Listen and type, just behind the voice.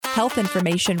Health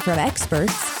information from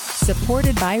experts,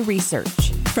 supported by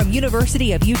research. From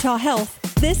University of Utah Health,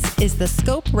 this is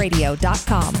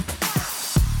thescoperadio.com.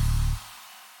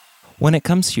 When it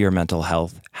comes to your mental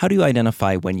health, how do you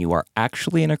identify when you are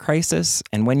actually in a crisis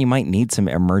and when you might need some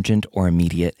emergent or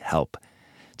immediate help?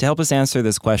 To help us answer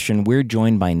this question, we're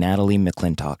joined by Natalie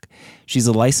McClintock. She's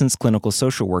a licensed clinical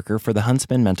social worker for the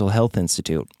Huntsman Mental Health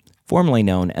Institute, formerly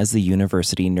known as the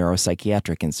University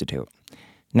Neuropsychiatric Institute.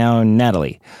 Now,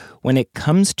 Natalie, when it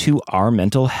comes to our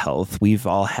mental health, we've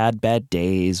all had bad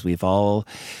days, we've all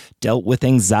dealt with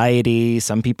anxiety,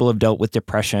 some people have dealt with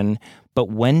depression, but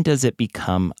when does it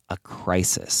become a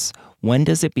crisis? When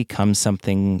does it become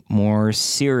something more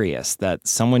serious that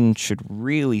someone should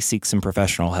really seek some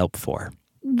professional help for?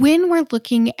 When we're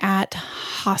looking at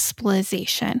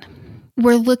hospitalization,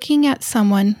 we're looking at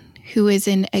someone who is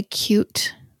in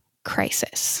acute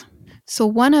crisis. So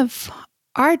one of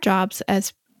our jobs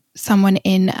as someone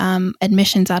in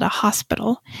admissions at a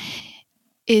hospital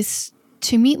is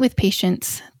to meet with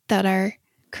patients that are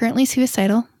currently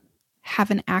suicidal,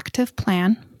 have an active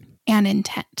plan and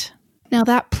intent. Now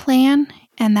that plan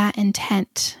and that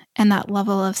intent and that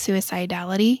level of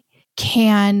suicidality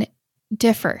can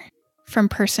differ from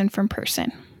person,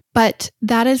 but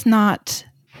that is not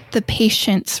the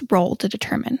patient's role to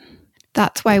determine.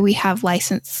 That's why we have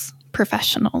licensed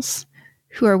professionals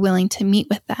who are willing to meet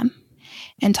with them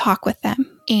and talk with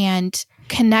them and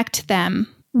connect them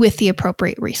with the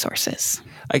appropriate resources.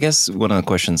 I guess one of the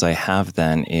questions I have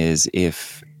then is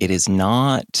if it is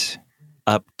not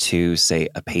up to, say,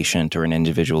 a patient or an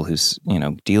individual who's,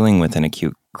 dealing with an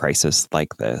acute crisis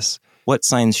like this, what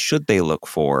signs should they look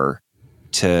for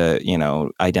to,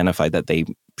 identify that they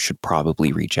should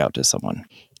probably reach out to someone?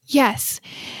 Yes.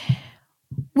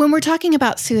 When we're talking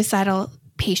about suicidal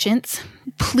patients,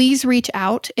 please reach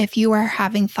out if you are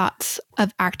having thoughts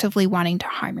of actively wanting to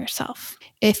harm yourself.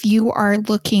 If you are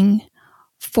looking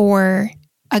for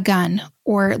a gun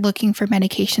or looking for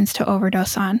medications to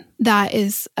overdose on, that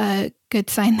is a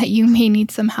good sign that you may need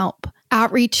some help.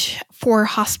 Outreach for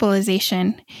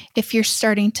hospitalization if you're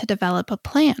starting to develop a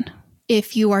plan.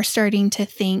 If you are starting to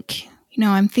think,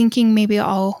 I'm thinking maybe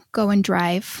I'll go and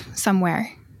drive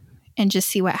somewhere and just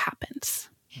see what happens.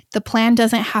 The plan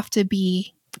doesn't have to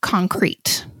be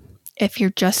concrete. If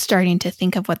you're just starting to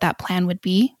think of what that plan would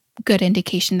be, good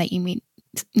indication that you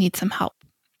need some help.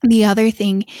 The other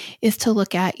thing is to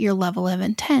look at your level of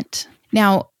intent.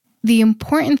 Now, the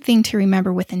important thing to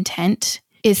remember with intent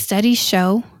is studies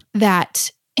show that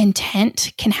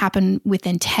intent can happen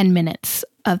within 10 minutes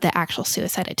of the actual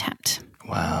suicide attempt.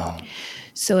 Wow.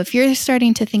 So if you're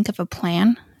starting to think of a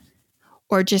plan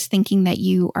or just thinking that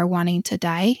you are wanting to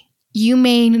die, you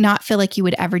may not feel like you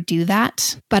would ever do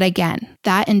that. But again,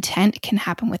 that intent can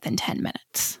happen within 10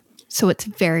 minutes. So it's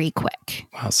very quick.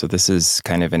 Wow. So this is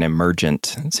kind of an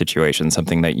emergent situation,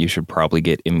 something that you should probably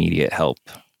get immediate help.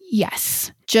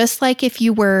 Yes. Just like if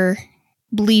you were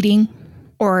bleeding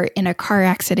or in a car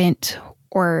accident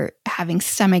or having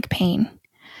stomach pain,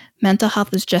 mental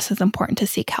health is just as important to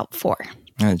seek help for.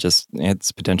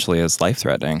 It's potentially as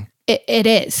life-threatening. It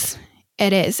is.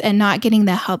 It is. And not getting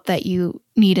the help that you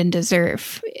need and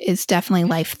deserve is definitely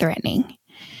life-threatening.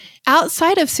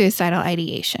 Outside of suicidal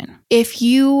ideation, if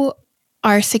you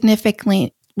are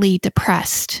significantly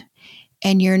depressed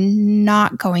and you're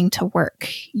not going to work,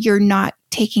 you're not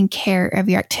taking care of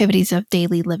your activities of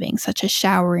daily living, such as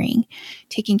showering,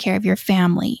 taking care of your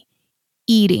family,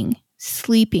 eating,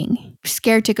 sleeping,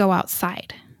 scared to go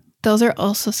outside, those are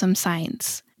also some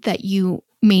signs that you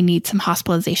may need some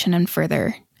hospitalization and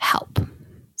further help.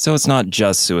 So it's not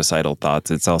just suicidal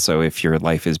thoughts. It's also if your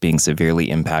life is being severely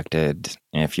impacted,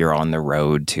 if you're on the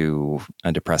road to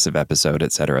a depressive episode,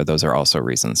 et cetera, those are also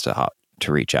reasons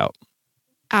to reach out.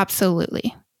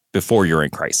 Absolutely. Before you're in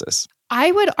crisis.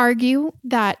 I would argue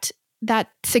that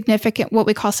significant, what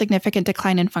we call significant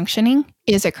decline in functioning,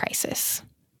 is a crisis.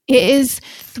 It is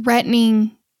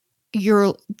threatening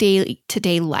your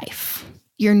day-to-day life.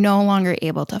 You're no longer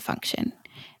able to function.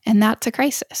 And that's a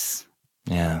crisis.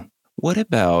 Yeah. What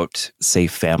about, say,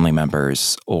 family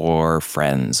members or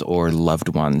friends or loved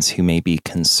ones who may be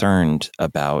concerned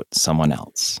about someone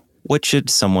else? What should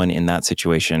someone in that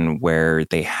situation where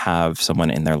they have someone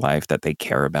in their life that they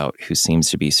care about who seems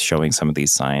to be showing some of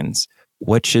these signs,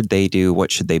 what should they do?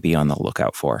 What should they be on the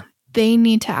lookout for? They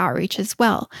need to outreach as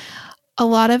well. A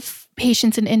lot of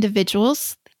patients and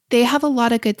individuals, they have a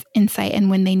lot of good insight in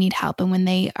when they need help and when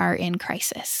they are in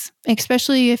crisis,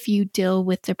 especially if you deal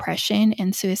with depression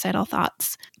and suicidal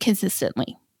thoughts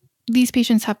consistently. These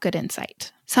patients have good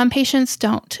insight. Some patients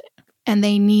don't, and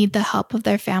they need the help of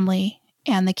their family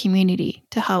and the community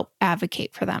to help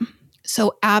advocate for them.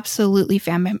 So absolutely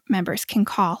family members can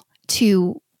call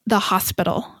to the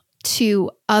hospital,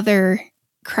 to other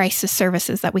crisis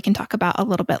services that we can talk about a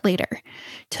little bit later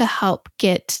to help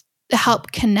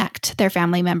connect their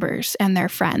family members and their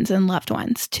friends and loved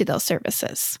ones to those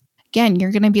services. Again,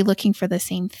 you're going to be looking for the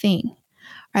same thing.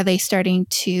 Are they starting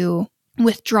to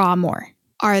withdraw more?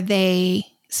 Are they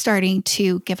starting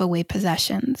to give away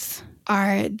possessions?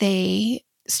 Are they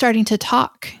starting to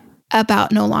talk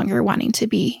about no longer wanting to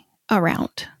be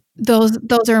around?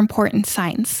 Those are important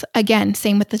signs. Again,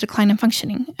 same with the decline in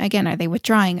functioning. Again, are they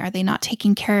withdrawing? Are they not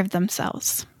taking care of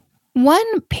themselves?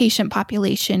 One patient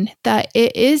population that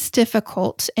it is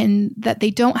difficult and that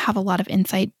they don't have a lot of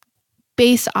insight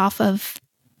based off of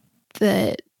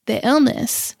the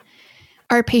illness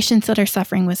are patients that are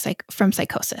suffering from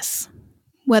psychosis,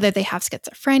 whether they have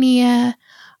schizophrenia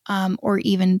or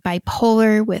even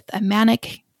bipolar with a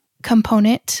manic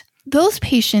component. Those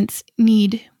patients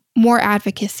need more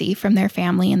advocacy from their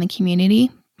family and the community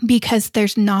because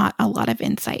there's not a lot of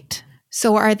insight.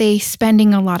 So are they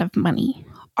spending a lot of money?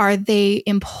 Are they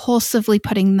impulsively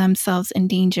putting themselves in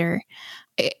danger?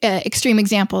 Extreme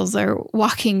examples are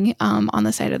walking on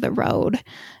the side of the road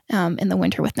in the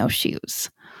winter with no shoes.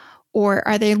 Or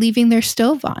are they leaving their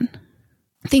stove on?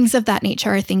 Things of that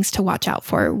nature are things to watch out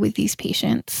for with these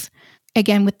patients.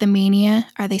 Again, with the mania,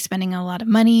 are they spending a lot of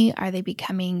money? Are they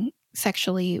becoming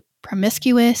sexually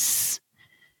promiscuous?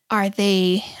 Are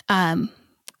they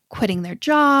quitting their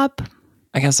job?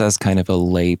 I guess as kind of a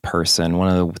lay person,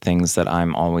 one of the things that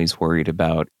I'm always worried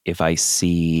about if I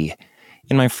see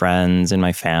in my friends, in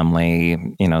my family,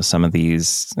 some of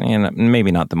these,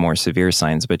 maybe not the more severe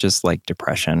signs, but just like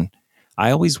depression, I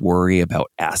always worry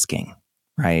about asking,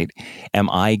 right? Am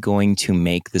I going to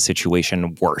make the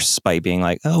situation worse by being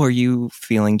like, oh, are you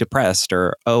feeling depressed?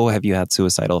 Or, oh, have you had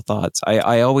suicidal thoughts?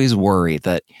 I always worry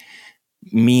that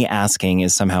me asking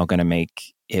is somehow going to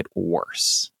make it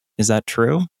worse. Is that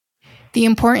true? The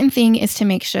important thing is to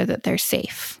make sure that they're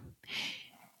safe.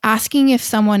 Asking if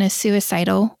someone is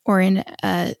suicidal or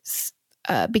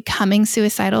becoming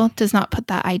suicidal does not put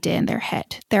that idea in their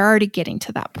head. They're already getting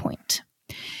to that point.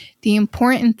 The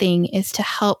important thing is to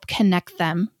help connect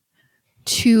them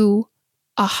to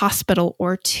a hospital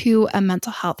or to a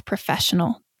mental health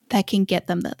professional that can get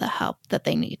them the help that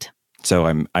they need. So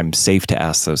I'm safe to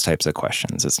ask those types of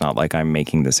questions. It's not like I'm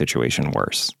making the situation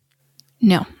worse.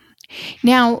 No.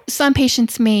 Now, some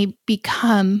patients may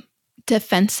become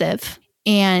defensive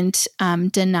and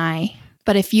deny,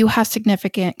 but if you have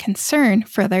significant concern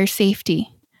for their safety,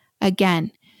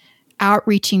 again,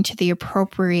 outreaching to the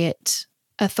appropriate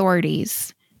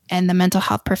authorities and the mental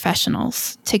health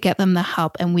professionals to get them the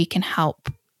help, and we can help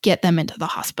get them into the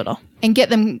hospital and get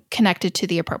them connected to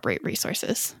the appropriate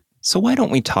resources. So why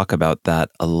don't we talk about that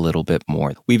a little bit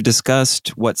more? We've discussed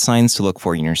what signs to look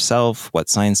for in yourself, what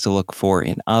signs to look for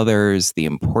in others, the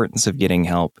importance of getting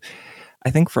help.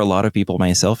 I think for a lot of people,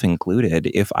 myself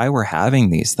included, if I were having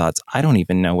these thoughts, I don't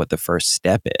even know what the first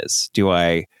step is. Do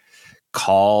I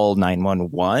call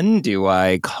 911? Do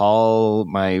I call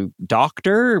my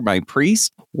doctor, my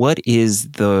priest? What is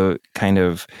the kind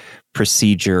of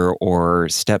procedure or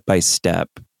step-by-step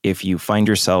if you find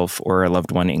yourself or a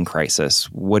loved one in crisis?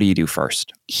 What do you do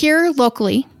first? Here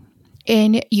locally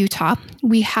in Utah,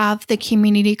 we have the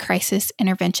Community Crisis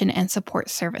Intervention and Support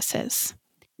Services.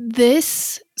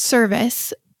 This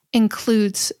service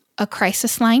includes a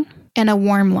crisis line and a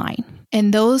warm line,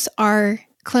 and those are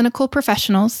clinical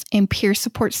professionals and peer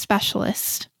support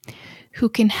specialists who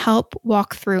can help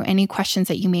walk through any questions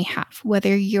that you may have,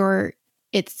 whether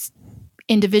it's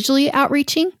individually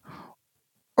outreaching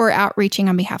or outreaching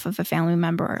on behalf of a family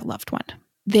member or a loved one.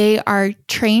 They are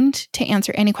trained to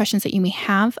answer any questions that you may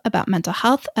have about mental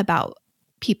health, about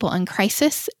people in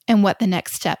crisis, and what the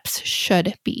next steps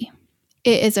should be.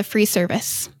 It is a free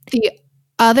service. The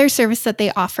other service that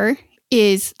they offer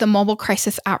is the Mobile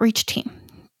Crisis Outreach Team.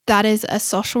 That is a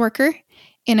social worker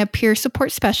and a peer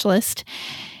support specialist.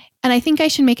 And I think I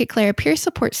should make it clear, a peer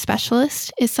support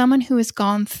specialist is someone who has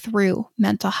gone through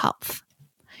mental health,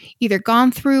 either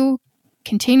gone through,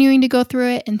 continuing to go through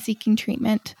it, and seeking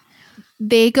treatment.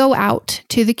 They go out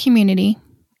to the community,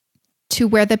 to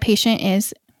where the patient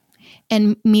is,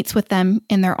 and meets with them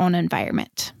in their own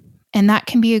environment. And that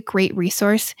can be a great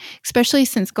resource, especially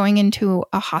since going into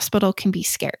a hospital can be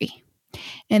scary.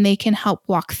 And they can help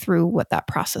walk through what that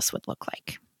process would look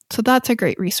like. So that's a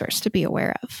great resource to be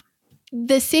aware of.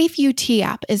 The Safe UT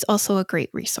app is also a great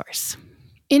resource.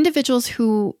 Individuals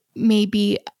who may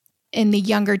be in the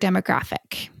younger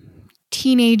demographic,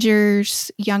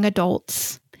 teenagers, young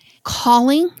adults,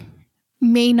 calling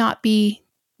may not be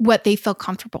what they feel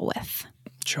comfortable with.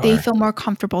 Sure. They feel more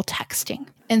comfortable texting.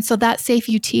 And so that Safe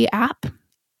UT app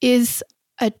is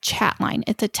a chat line.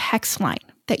 It's a text line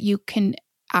that you can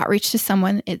outreach to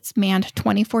someone. It's manned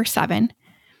 24/7.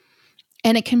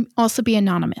 And it can also be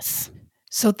anonymous.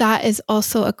 So that is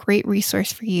also a great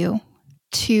resource for you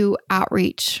to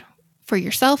outreach for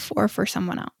yourself or for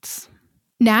someone else.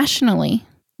 Nationally,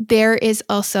 there is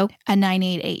also a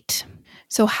 988.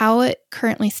 So how it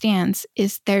currently stands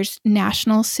is there's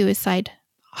National Suicide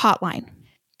Hotline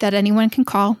that anyone can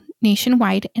call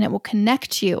nationwide, and it will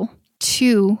connect you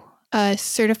to a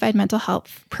certified mental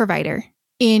health provider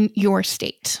in your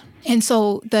state. And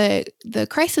so the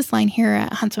crisis line here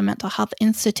at Huntsville Mental Health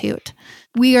Institute,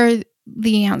 we are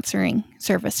the answering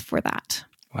service for that.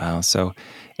 Wow. So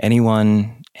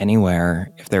anyone,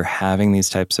 anywhere, if they're having these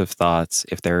types of thoughts,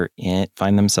 if they're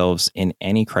find themselves in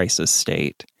any crisis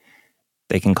state,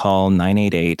 they can call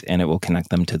 988 and it will connect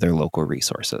them to their local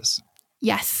resources.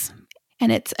 Yes.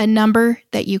 And it's a number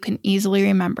that you can easily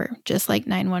remember, just like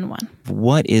 911.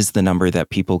 What is the number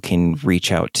that people can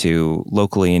reach out to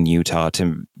locally in Utah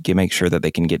to make sure that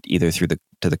they can get either through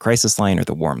to the crisis line or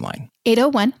the warm line?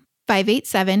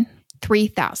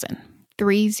 801-587-3000,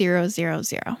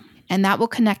 3000. And that will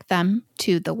connect them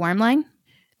to the warm line,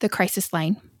 the crisis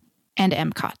line, and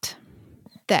MCOT.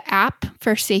 The app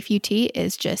for Safe UT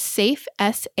is just Safe,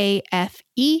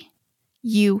 SAFEUT.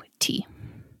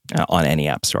 On any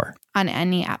app store. On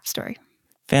any app store.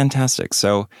 Fantastic.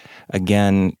 So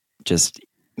again, just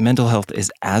mental health is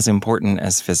as important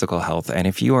as physical health. And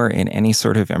if you are in any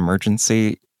sort of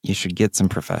emergency, you should get some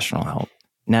professional help.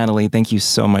 Natalie, thank you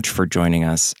so much for joining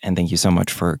us. And thank you so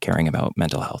much for caring about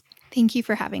mental health. Thank you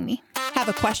for having me. Have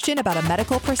a question about a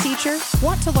medical procedure?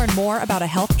 Want to learn more about a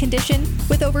health condition?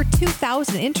 With over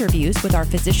 2,000 interviews with our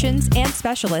physicians and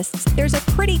specialists, there's a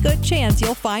pretty good chance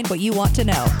you'll find what you want to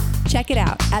know. Check it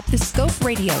out at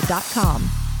thescoperadio.com.